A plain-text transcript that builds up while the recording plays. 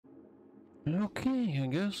Okay, I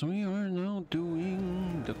guess we are now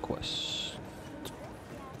doing the quest.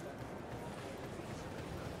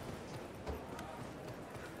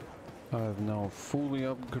 I've now fully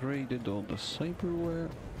upgraded all the cyberware.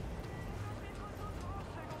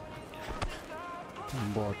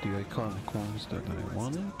 Bought the iconic ones that I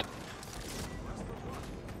wanted.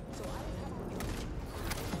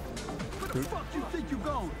 Where the fuck you think you're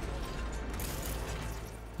going?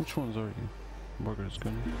 Which ones are you? Burger's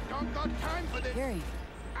gun. Don't got time for this. Kerry.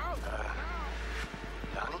 Out.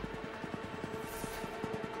 Donnie?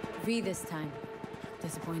 V this time.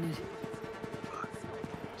 Disappointed. Fuck.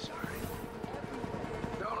 Sorry.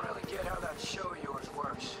 Don't really get how that show of yours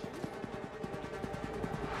works.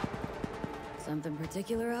 Something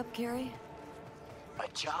particular up, Kerry? A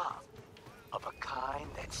job of a kind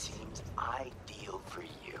that seems ideal for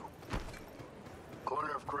you.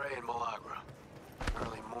 Corner of Gray and Malagra.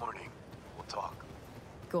 Early morning. We'll talk.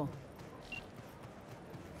 Cool.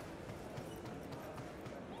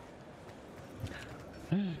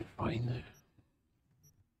 Fine.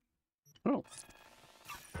 Oh.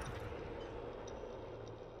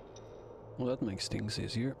 Well, that makes things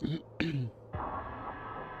easier.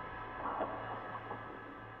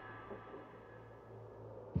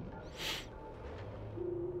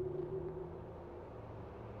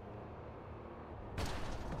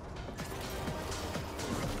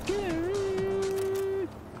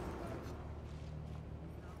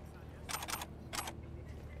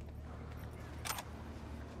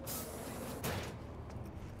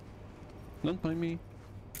 Not by me.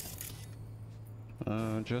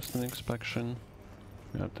 Just an inspection.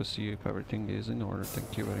 We have to see if everything is in order.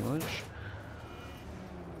 Thank you very much.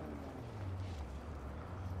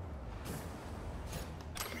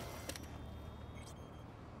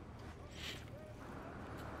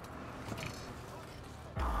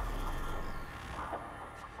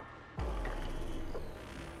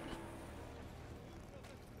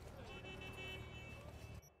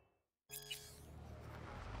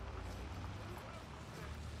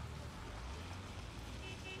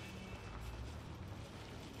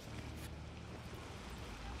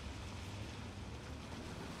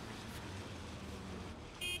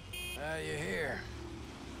 You're here.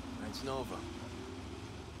 It's Nova.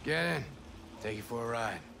 Get in. Take you for a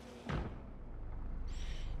ride.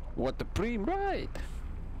 What the preem, right?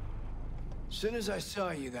 Soon as I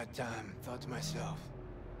saw you that time, thought to myself,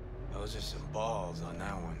 those are some balls on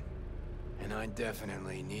that one. And I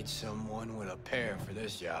definitely need someone with a pair for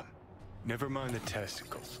this job. Never mind the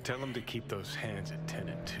testicles. Tell him to keep those hands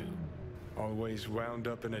attended to. Always wound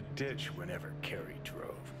up in a ditch whenever Kerry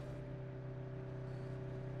drove.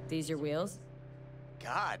 These your wheels?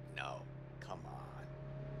 God, no. Come on.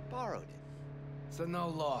 Borrowed it. So no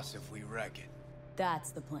loss if we wreck it.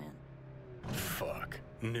 That's the plan. Fuck.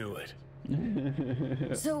 Knew it.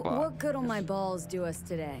 So what good will my balls do us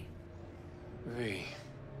today? V,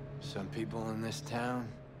 some people in this town,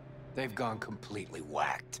 they've gone completely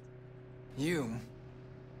whacked.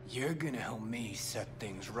 You're gonna help me set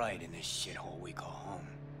things right in this shithole we call home.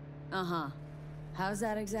 Uh-huh. How's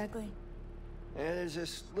that exactly? Yeah, there's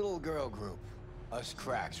this little girl group. Us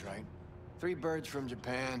cracks, right? 3 birds from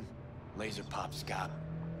Japan, laser pop Scott.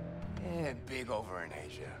 Yeah, big over in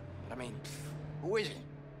Asia. I mean, who isn't?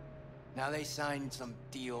 Now they signed some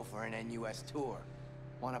deal for an NUS tour.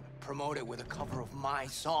 Want to promote it with a cover of my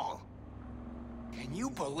song. Can you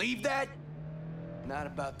believe that? Not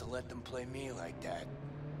about to let them play me like that.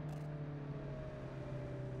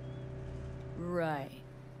 Right.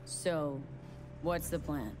 So, what's the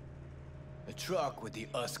plan? The truck with the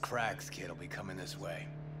Us Cracks kid will be coming this way.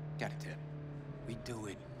 Got a tip. We do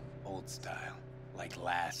it old style, like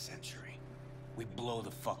last century. We blow the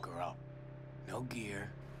fucker up. No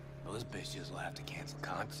gear. Those bitches will have to cancel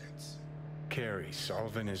concerts. Kerry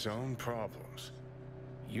solving his own problems.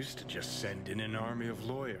 Used to just send in an army of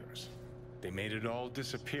lawyers. They made it all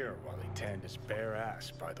disappear while he tanned his bare ass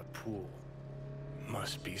by the pool.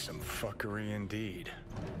 Must be some fuckery indeed.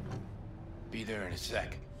 Be there in a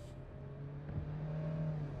sec.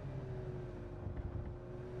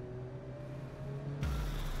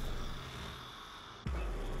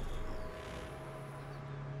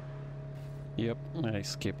 Yep, I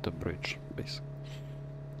skipped the bridge, basically.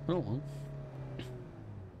 Oh well.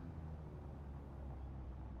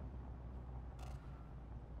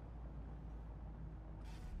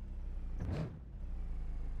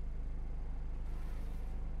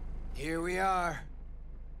 Here we are.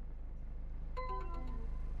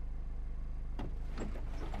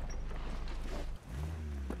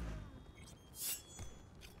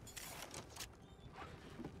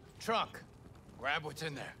 Trunk. Grab what's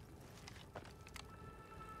in there.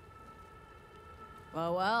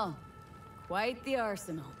 Well, well. Quite the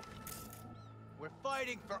arsenal. We're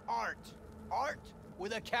fighting for art. Art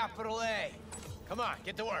with a capital A. Come on,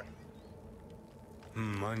 get to work.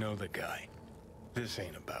 I know the guy. This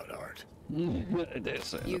ain't about art.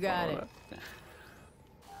 You got it.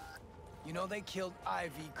 You know they killed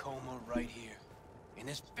Ivy Coma right here. In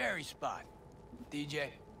this very spot. DJ?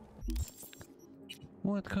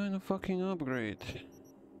 What kind of fucking upgrade?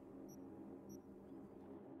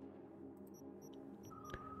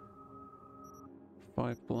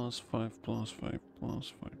 Five plus 5 plus 5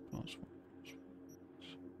 plus 5 plus 5.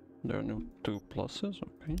 There are no 2 pluses,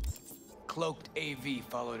 okay. Cloaked AV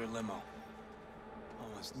followed her limo.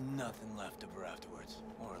 Almost nothing left of her afterwards.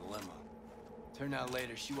 Or a limo. Turned out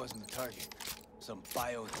later she wasn't the target. Some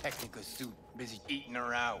biotechnica suit busy eating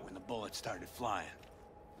her out when the bullets started flying.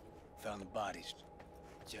 Found the bodies.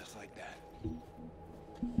 Just like that.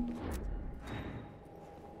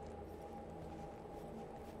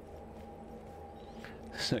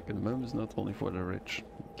 Second mem is not only for the rich.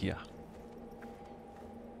 Yeah.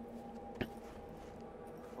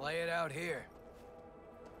 Lay it out here.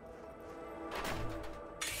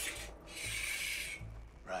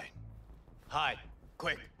 Right. Hide.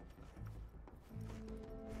 Quick.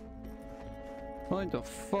 Why the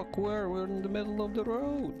fuck where? We're in the middle of the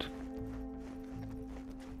road.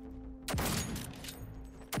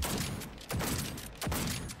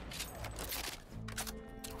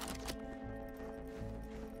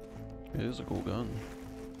 It is a cool gun.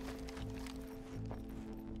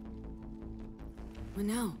 Well,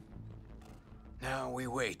 now. Now we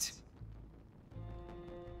wait.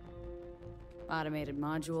 Automated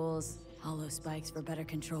modules, hollow spikes for better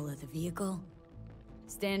control of the vehicle.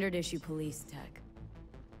 Standard issue police tech.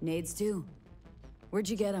 Nades too. Where'd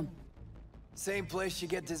you get them? Same place you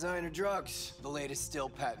get designer drugs. The latest still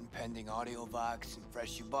patent pending Audiovox and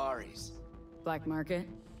fresh Ubaris. Black market?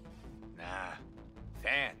 Nah.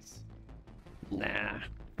 Fans. Nah,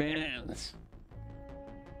 fans.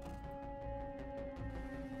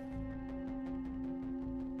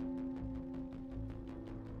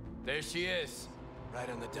 There she is. Right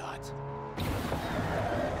on the dot.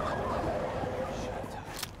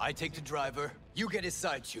 I take the driver. You get his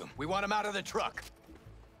side tune. We want him out of the truck.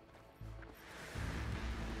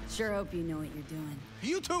 Sure hope you know what you're doing.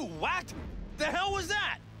 You two whacked? The hell was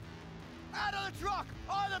that? Out of the truck!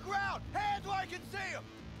 On the ground! Hands where I can see him!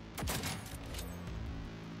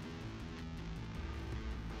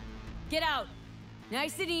 Get out!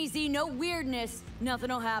 Nice and easy, no weirdness.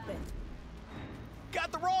 Nothing'll happen.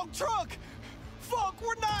 Got the wrong truck! Fuck,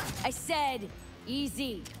 we're not... I said,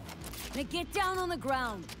 easy. Now get down on the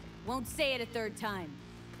ground. Won't say it a third time.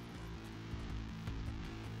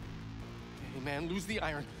 Hey, man, lose the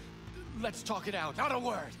iron. Let's talk it out. Not a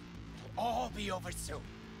word. It'll all be over soon.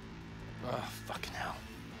 Oh, fucking hell.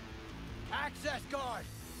 Access guard!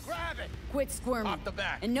 Grab it! Quit squirming. Off the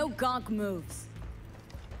back. And no gonk moves.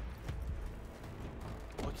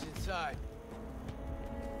 What's inside?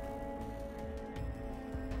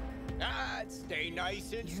 Stay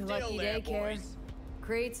nice and Your still lucky there, day, Kerry. boys.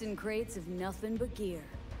 Crates and crates of nothing but gear.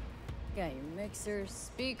 Got your mixers,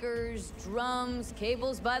 speakers, drums,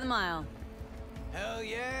 cables by the mile. Hell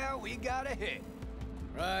yeah, we got a hit.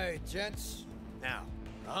 Right, gents. Now,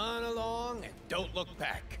 run along and don't look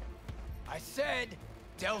back. I said,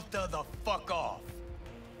 Delta the fuck off.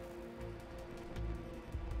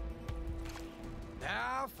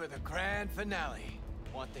 Now for the grand finale.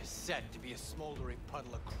 Want this set to be a smoldering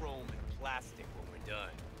puddle of chrome and plastic when we're done.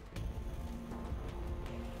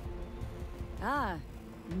 Ah,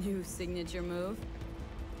 new signature move.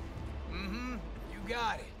 Mm-hmm, you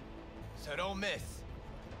got it. So don't miss.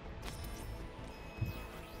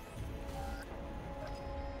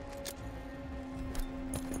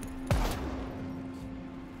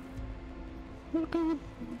 What kind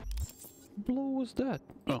of blow was that?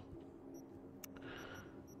 Oh.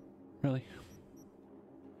 Really?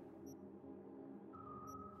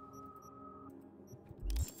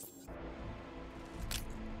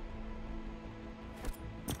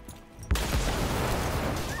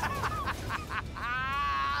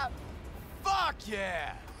 Fuck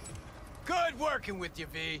yeah! Good working with you,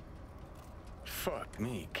 V. Fuck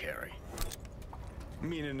me, Kerry.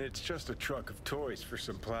 Meaning it's just a truck of toys for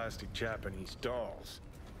some plastic Japanese dolls.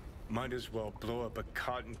 Might as well blow up a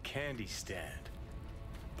cotton candy stand.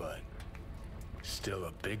 But still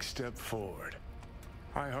a big step forward.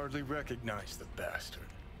 I hardly recognize the bastard.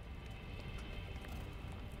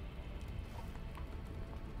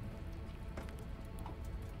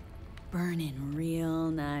 Burning real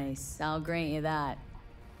nice. I'll grant you that.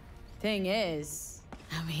 Thing is,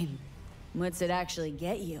 I mean, what's it actually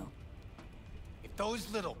get you? If If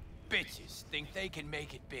those little bitches think they can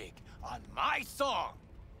make it big on my song,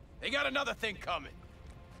 they got another thing coming.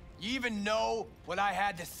 You even know what I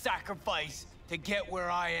had to sacrifice to get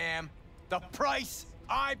where I am? The price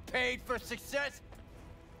I paid for success?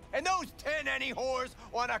 And those 10 any whores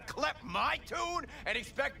wanna clip my tune and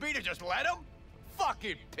expect me to just let them?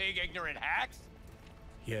 Fucking pig ignorant hacks!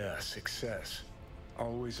 Yeah, success.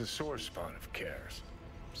 Always a sore spot of cares.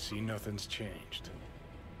 See, nothing's changed.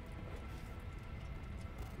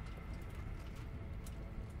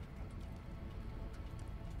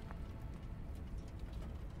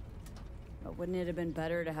 But wouldn't it have been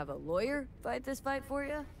better to have a lawyer fight this fight for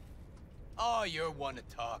you? Oh, you're one to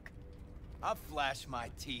talk. I've flashed my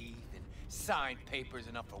teeth and signed papers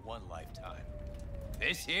enough for one lifetime.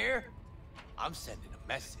 This here, I'm sending a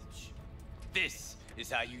message. This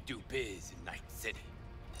is how you do biz in Night City.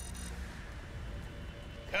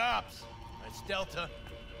 Cops! That's Delta.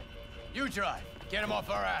 You drive. Get him off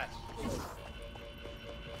our ass.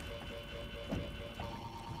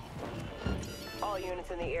 All units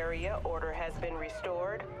in the area, order has been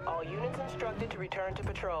restored. All units instructed to return to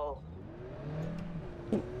patrol.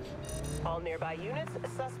 All nearby units,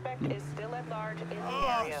 suspect is still at large in the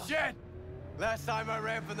area. Oh, shit! Last time I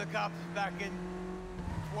ran from the cops was back in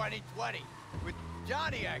 2020. With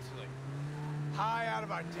Johnny, actually. High out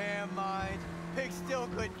of our damn minds. Pigs still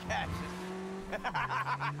couldn't catch us.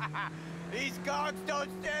 These cogs don't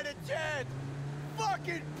stand a chance!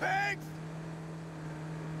 Fucking pigs!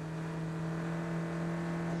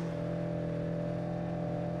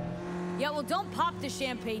 Yeah, well, don't pop the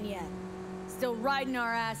champagne yet. Still riding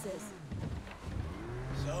our asses.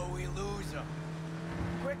 So we lose them.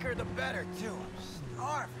 Quicker the better, too. I'm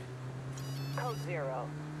starving. Code 0.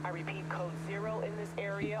 I repeat, Code 0 in this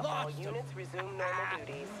area. Lost All 'em. units resume normal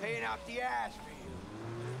duties. Paying out the ass for you.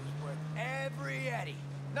 It was worth every Eddie.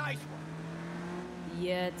 Nice one.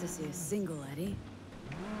 Yet to see a single Eddie.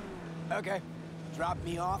 Okay. Drop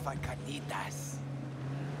me off at Carnitas.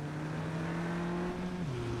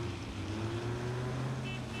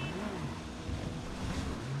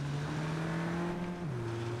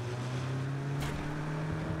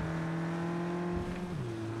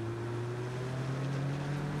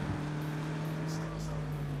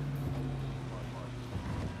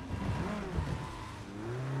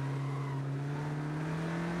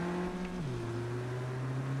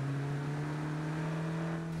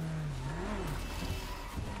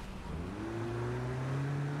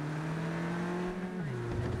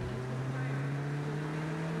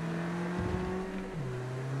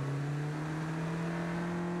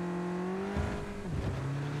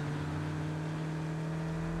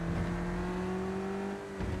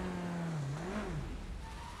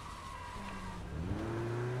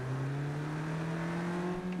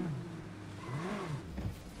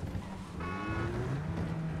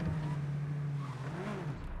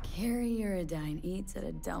 Kerry Uridine eats at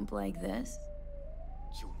a dump like this?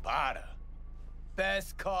 Chumbada.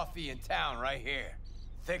 Best coffee in town right here.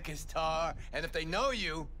 Thick as tar, and if they know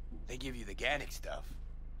you, they give you the organic stuff.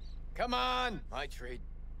 Come on, my treat.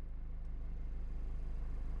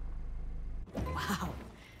 Wow.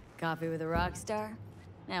 Coffee with a rock star?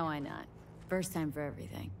 Now why not? First time for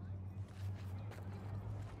everything.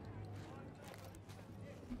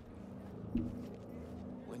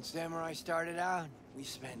 When Samurai started out, we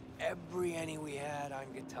spent every penny we had on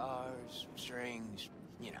guitars, strings,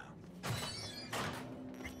 you know.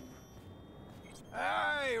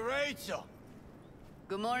 Hey, Rachel!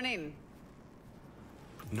 Good morning.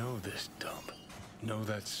 Know this dump. Know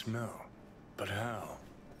that smell. But how?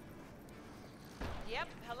 Yep,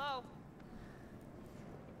 hello.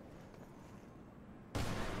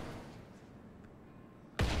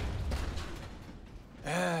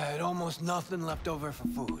 Had almost nothing left over for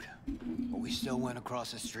food. But we still went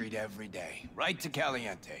across the street every day, right to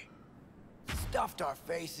Caliente. Stuffed our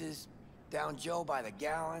faces, down Joe by the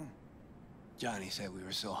gallon. Johnny said we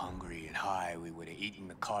were so hungry and high we would have eaten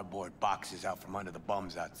the cardboard boxes out from under the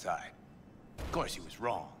bums outside. Of course, he was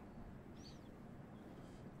wrong.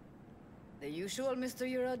 The usual, Mr.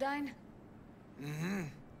 Uridine? Mm-hmm.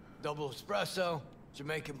 Double espresso,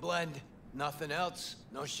 Jamaican blend, nothing else,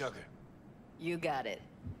 no sugar. You got it.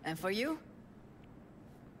 And for you?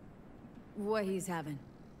 What he's having.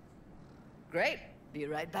 Great. Be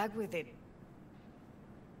right back with it.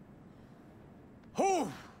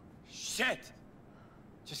 Whew! Shit!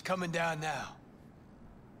 Just coming down now.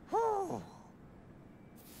 Whew!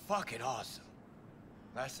 Fucking awesome.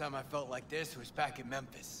 Last time I felt like this was back in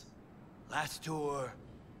Memphis. Last tour,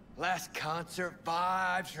 last concert,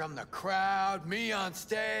 vibes from the crowd, me on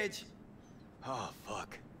stage. Oh,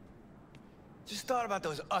 fuck. Just thought about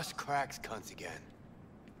those us cracks cunts again.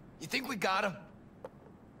 You think we got them?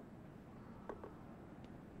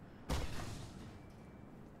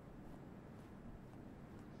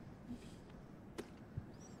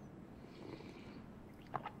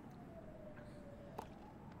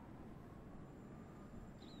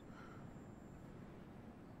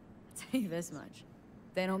 I'll tell you this much.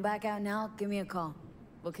 If they don't back out now, give me a call.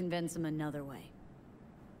 We'll convince them another way.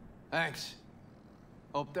 Thanks.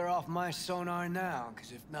 Hope they're off my sonar now,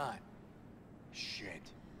 because if not... shit.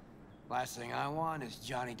 Last thing I want is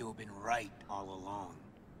Johnny to have been right all along.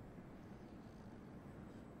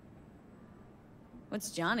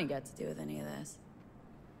 What's Johnny got to do with any of this?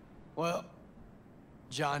 Well,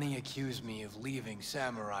 Johnny accused me of leaving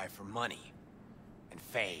Samurai for money and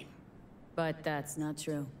fame. But that's not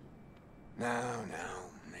true. No,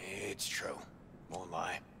 it's true. Won't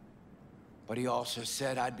lie. But he also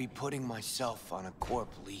said I'd be putting myself on a corp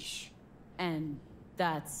leash. And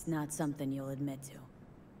that's not something you'll admit to.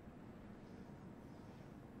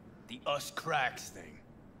 The us cracks thing.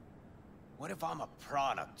 What if I'm a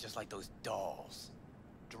product just like those dolls?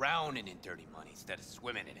 Drowning in dirty money instead of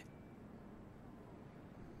swimming in it.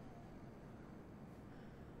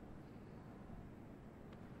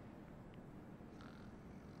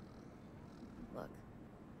 Look,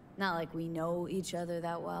 not like we know each other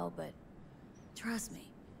that well, but trust me.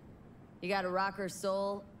 You got a rocker's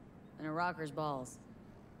soul and a rocker's balls.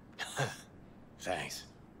 Thanks.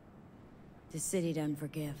 This city doesn't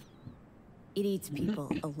forgive. It eats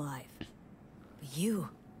people alive. But you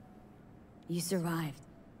survived.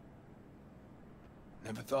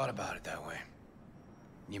 Never thought about it that way.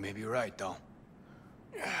 You may be right, though.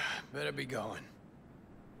 Better be going.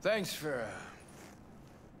 Thanks for,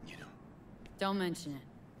 you know. Don't mention it.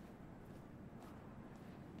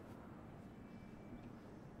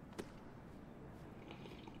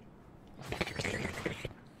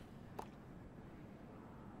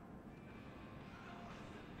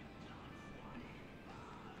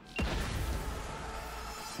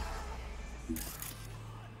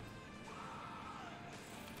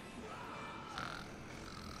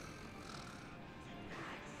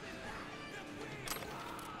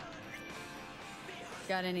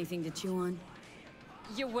 Got anything to chew on?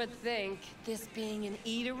 You would think, this being an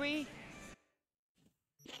eatery?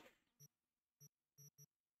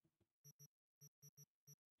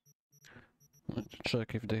 Let's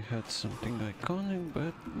check if they had something iconic,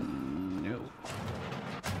 but no.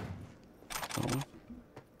 Oh.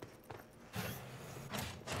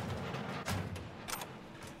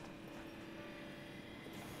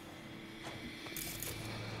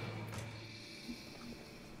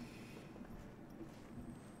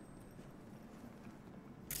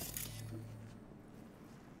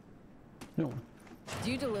 No.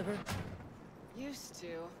 Do you deliver? Used to.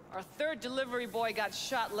 Our third delivery boy got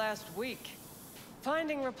shot last week.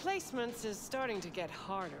 Finding replacements is starting to get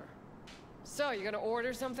harder. So, you gonna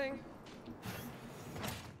order something?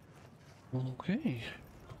 Okay.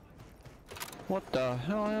 What the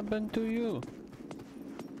hell happened to you?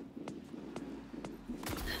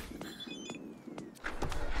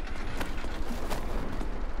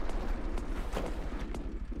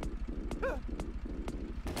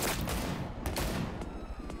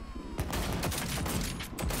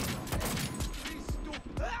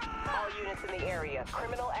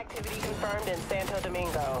 Criminal activity confirmed in Santo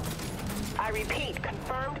Domingo. I repeat,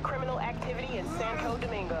 confirmed criminal activity in Santo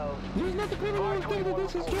Domingo. This is not a criminal activity,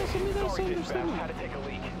 this is just a misunderstanding. Had to take a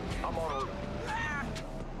leak. I'm en route.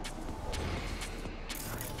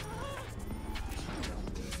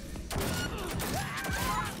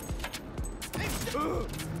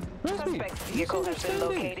 Suspect's vehicle has been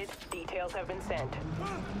located. Details have been sent.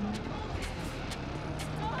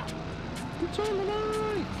 It's all a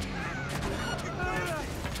lie!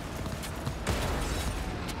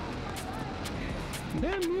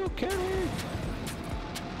 Damn you, Kerry!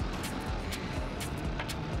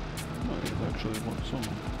 I actually want some.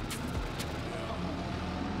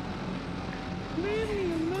 Leave me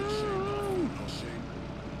alone!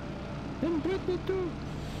 And Britney too!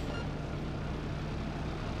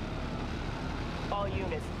 All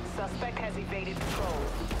units, suspect has evaded patrol.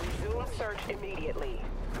 Resume search immediately.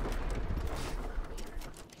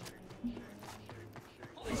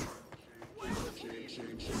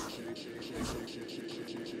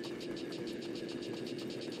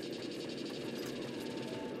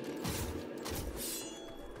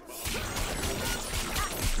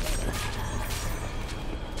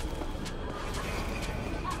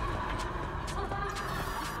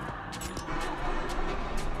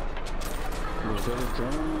 Was that a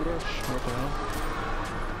drone rush? What the hell?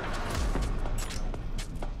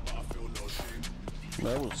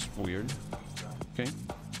 was weird. Okay.